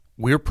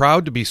We're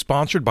proud to be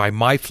sponsored by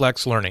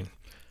MyFlex Learning.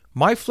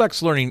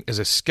 MyFlex Learning is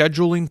a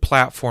scheduling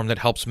platform that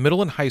helps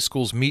middle and high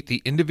schools meet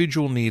the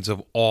individual needs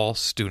of all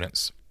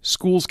students.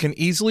 Schools can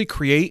easily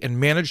create and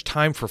manage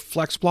time for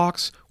flex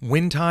blocks,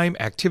 win time,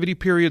 activity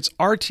periods,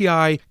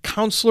 RTI,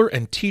 counselor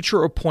and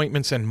teacher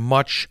appointments, and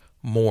much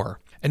more.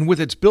 And with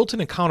its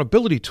built-in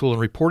accountability tool and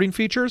reporting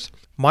features,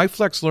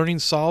 MyFlex Learning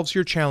solves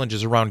your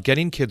challenges around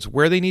getting kids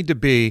where they need to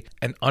be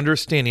and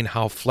understanding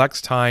how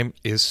flex time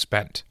is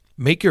spent.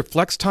 Make your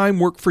flex time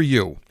work for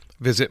you.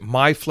 Visit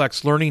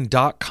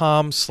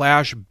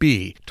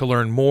myflexlearning.com/B to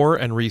learn more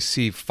and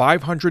receive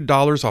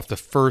 $500 off the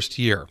first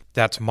year.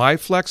 That's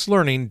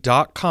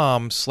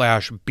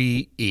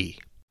myflexlearning.com/BE.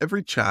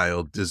 Every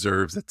child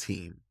deserves a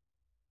team.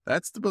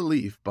 That's the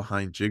belief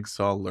behind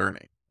Jigsaw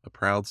Learning, a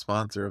proud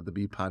sponsor of the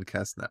B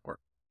Podcast Network.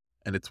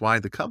 And it's why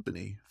the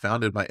company,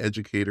 founded by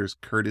educators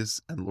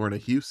Curtis and Lorna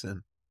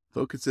Hewson,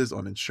 focuses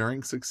on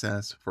ensuring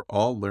success for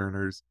all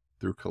learners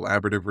through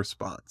collaborative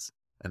response,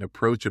 an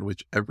approach in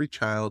which every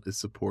child is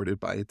supported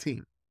by a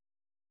team.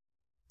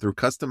 Through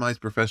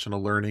customized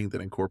professional learning that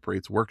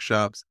incorporates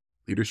workshops,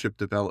 leadership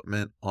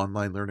development,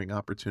 online learning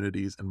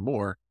opportunities, and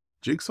more,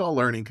 Jigsaw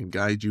Learning can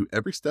guide you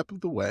every step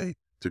of the way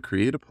to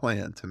create a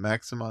plan to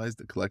maximize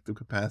the collective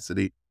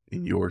capacity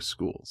in your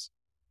schools.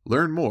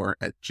 Learn more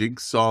at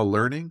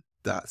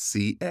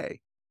jigsawlearning.ca.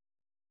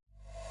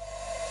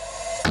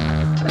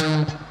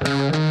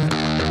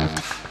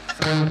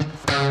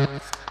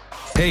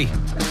 Hey,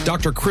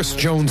 Dr. Chris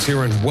Jones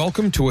here, and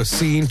welcome to A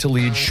Scene to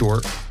Lead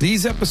Short.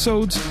 These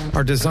episodes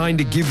are designed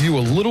to give you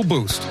a little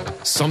boost,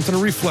 something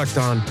to reflect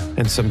on,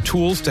 and some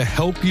tools to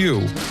help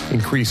you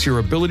increase your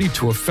ability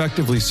to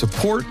effectively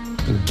support,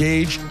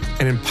 engage,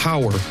 and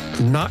empower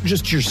not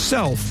just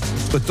yourself,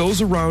 but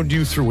those around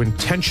you through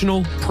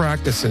intentional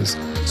practices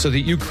so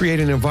that you create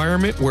an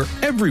environment where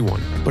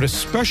everyone, but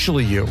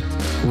especially you,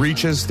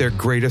 reaches their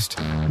greatest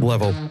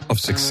level of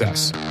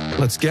success.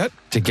 Let's get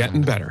to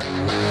getting better.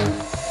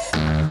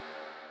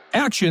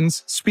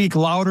 Actions speak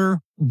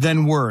louder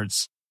than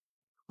words.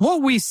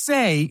 What we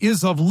say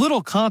is of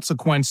little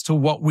consequence to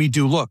what we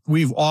do. Look,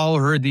 we've all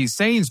heard these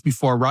sayings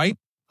before, right?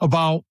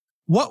 About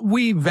what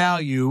we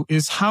value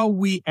is how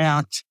we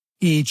act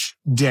each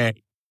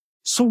day.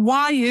 So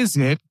why is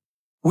it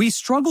we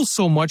struggle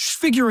so much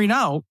figuring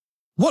out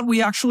what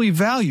we actually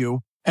value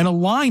and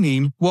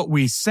aligning what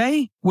we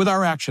say with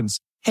our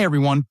actions? Hey,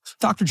 everyone.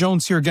 Dr.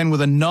 Jones here again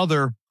with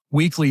another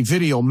weekly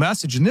video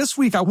message. And this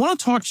week, I want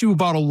to talk to you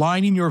about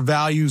aligning your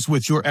values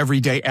with your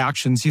everyday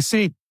actions. You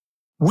see,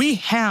 we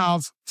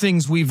have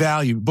things we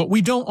value, but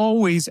we don't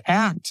always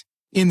act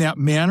in that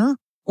manner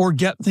or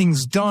get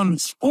things done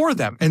for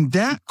them. And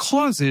that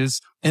causes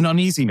an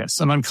uneasiness,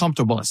 an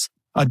uncomfortableness,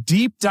 a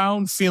deep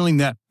down feeling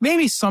that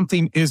maybe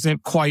something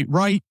isn't quite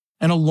right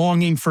and a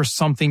longing for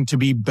something to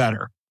be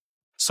better.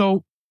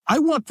 So I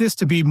want this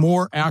to be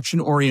more action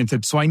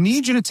oriented. So I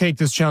need you to take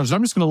this challenge.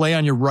 I'm just going to lay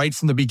on you right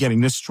from the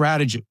beginning, this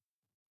strategy.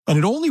 And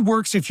it only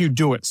works if you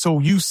do it. So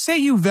you say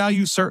you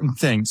value certain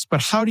things,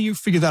 but how do you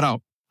figure that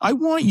out? I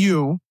want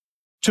you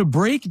to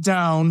break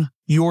down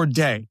your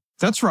day.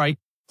 That's right.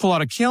 Pull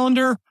out a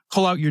calendar,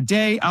 pull out your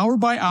day hour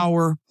by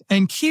hour,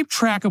 and keep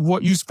track of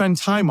what you spend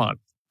time on.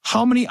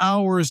 How many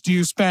hours do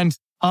you spend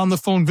on the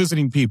phone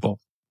visiting people,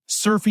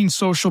 surfing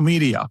social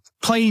media,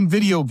 playing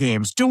video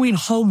games, doing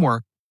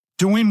homework,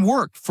 doing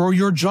work for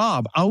your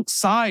job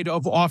outside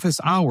of office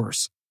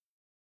hours?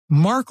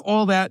 Mark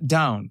all that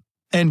down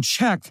and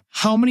check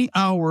how many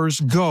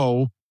hours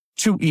go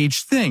to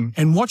each thing.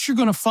 And what you're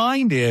going to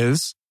find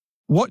is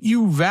what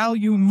you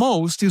value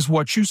most is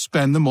what you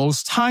spend the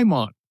most time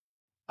on.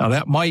 Now,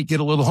 that might get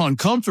a little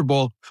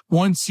uncomfortable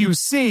once you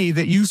see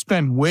that you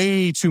spend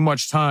way too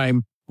much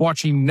time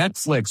watching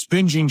Netflix,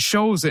 binging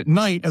shows at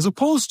night, as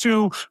opposed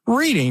to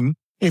reading,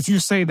 if you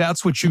say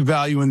that's what you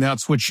value and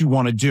that's what you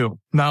want to do.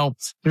 Now,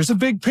 there's a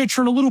big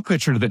picture and a little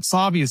picture to this.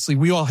 Obviously,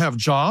 we all have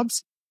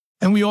jobs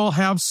and we all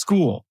have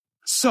school.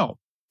 So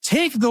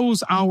take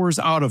those hours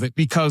out of it,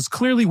 because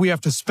clearly we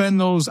have to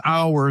spend those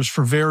hours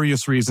for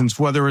various reasons,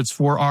 whether it's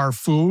for our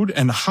food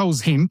and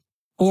housing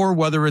or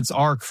whether it's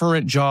our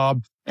current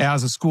job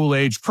as a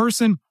school-age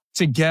person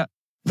to get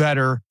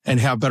better and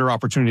have better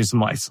opportunities in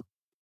life.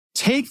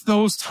 Take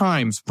those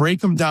times,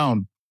 break them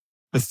down.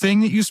 The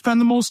thing that you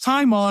spend the most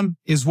time on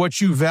is what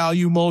you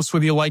value most,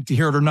 whether you like to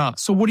hear it or not.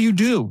 So what do you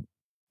do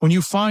when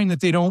you find that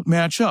they don't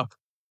match up?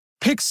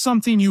 Pick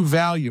something you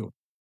value.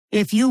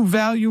 If you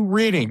value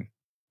reading,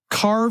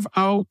 carve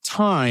out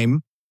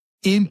time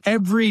in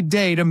every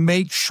day to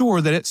make sure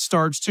that it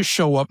starts to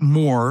show up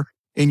more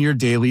in your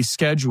daily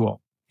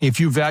schedule. If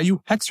you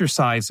value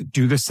exercise,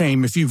 do the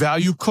same. If you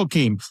value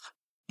cooking,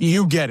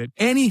 you get it.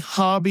 Any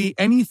hobby,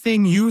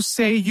 anything you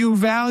say you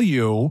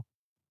value,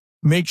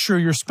 make sure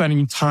you're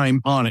spending time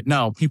on it.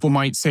 Now, people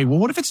might say, well,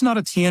 what if it's not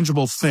a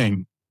tangible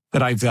thing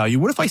that I value?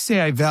 What if I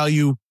say I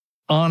value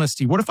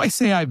honesty? What if I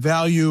say I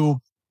value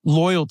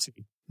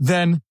loyalty?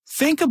 Then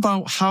think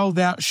about how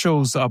that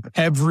shows up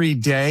every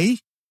day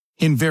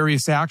in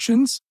various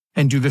actions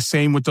and do the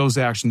same with those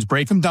actions.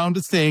 Break them down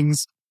to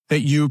things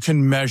that you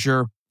can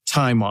measure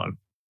time on.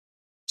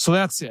 So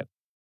that's it.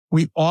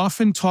 We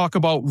often talk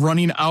about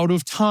running out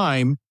of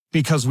time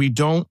because we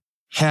don't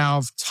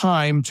have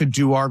time to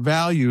do our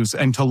values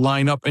and to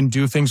line up and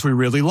do things we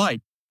really like.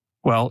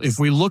 Well, if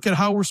we look at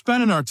how we're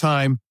spending our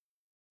time,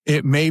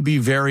 it may be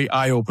very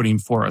eye-opening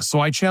for us. So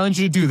I challenge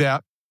you to do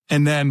that.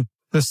 And then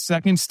the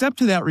second step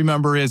to that,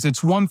 remember, is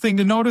it's one thing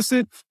to notice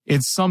it.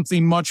 It's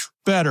something much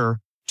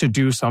better to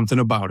do something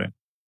about it.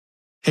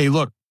 Hey,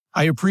 look,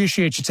 I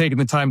appreciate you taking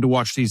the time to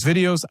watch these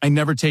videos. I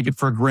never take it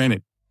for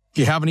granted. If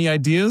you have any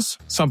ideas,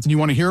 something you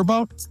want to hear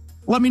about,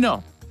 let me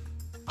know.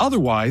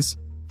 Otherwise,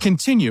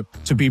 continue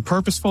to be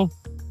purposeful,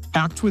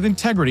 act with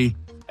integrity,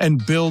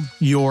 and build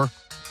your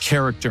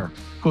character.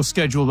 Go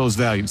schedule those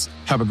values.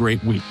 Have a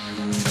great week.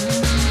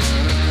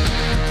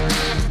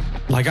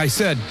 Like I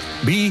said,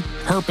 be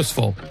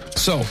purposeful.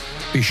 So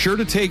be sure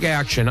to take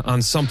action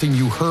on something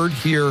you heard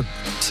here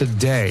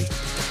today.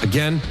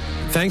 Again,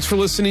 thanks for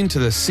listening to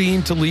the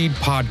Seen to Lead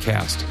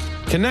podcast.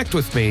 Connect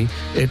with me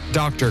at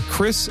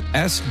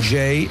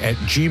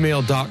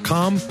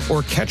drchrissj@gmail.com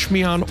or catch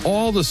me on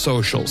all the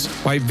socials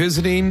by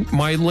visiting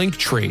my link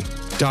tree,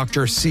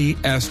 Dr.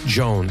 C.S.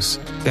 Jones.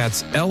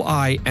 That's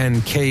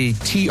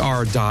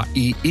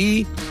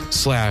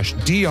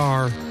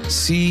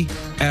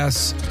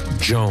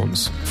linktr.ee/drcs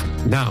Jones.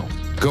 Now,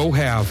 go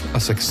have a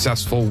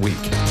successful week.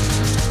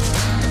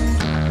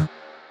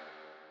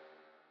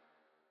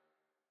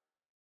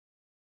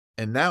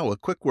 And now a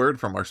quick word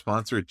from our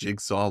sponsor,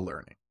 Jigsaw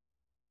Learning.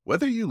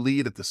 Whether you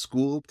lead at the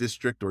school,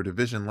 district, or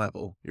division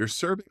level, you're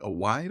serving a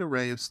wide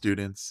array of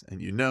students,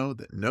 and you know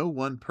that no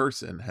one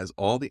person has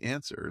all the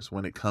answers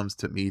when it comes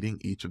to meeting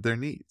each of their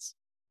needs.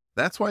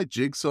 That's why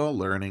Jigsaw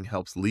Learning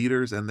helps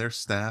leaders and their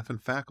staff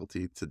and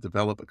faculty to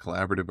develop a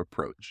collaborative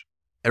approach.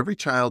 Every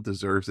child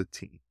deserves a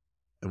team,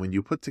 and when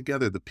you put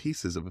together the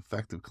pieces of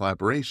effective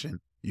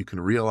collaboration, you can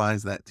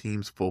realize that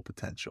team's full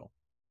potential.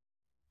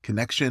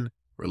 Connection,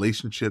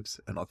 relationships,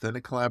 and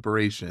authentic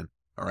collaboration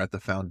are at the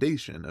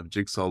foundation of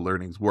Jigsaw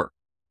Learning's work.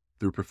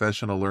 Through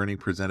professional learning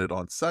presented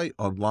on site,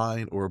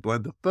 online, or a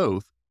blend of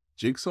both,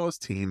 Jigsaw's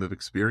team of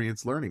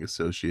experienced learning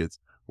associates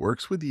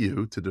works with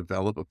you to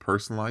develop a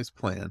personalized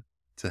plan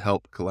to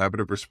help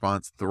collaborative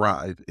response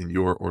thrive in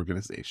your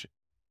organization.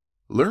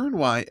 Learn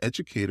why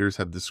educators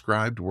have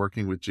described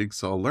working with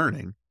Jigsaw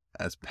Learning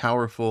as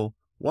powerful,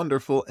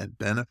 wonderful, and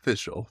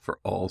beneficial for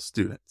all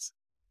students.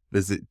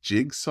 Visit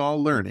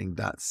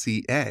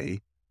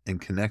jigsawlearning.ca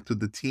and connect with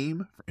the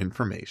team for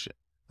information.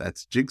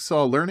 That's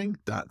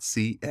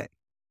jigsawlearning.ca.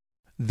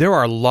 There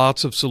are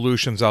lots of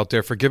solutions out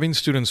there for giving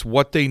students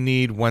what they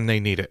need when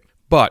they need it.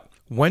 But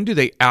when do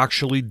they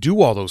actually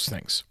do all those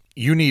things?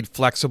 You need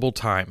flexible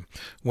time.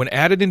 When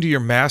added into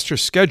your master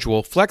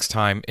schedule, Flex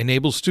Time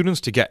enables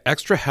students to get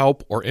extra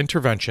help or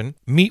intervention,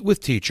 meet with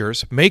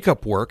teachers, make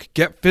up work,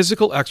 get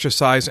physical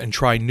exercise, and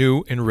try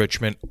new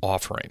enrichment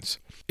offerings.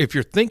 If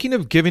you're thinking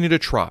of giving it a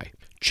try,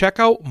 check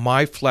out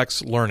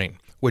MyFlex Learning,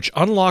 which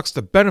unlocks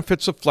the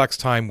benefits of Flex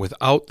Time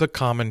without the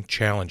common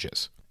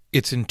challenges.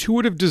 Its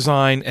intuitive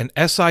design and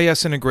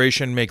SIS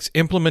integration makes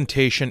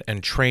implementation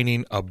and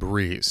training a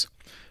breeze.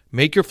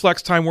 Make your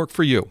Flex Time work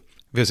for you.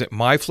 Visit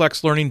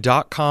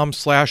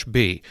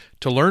myflexlearning.com/B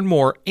to learn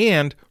more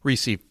and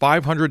receive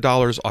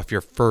 $500 off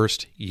your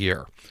first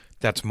year.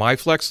 That's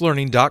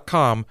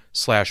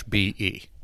myflexlearning.com/BE.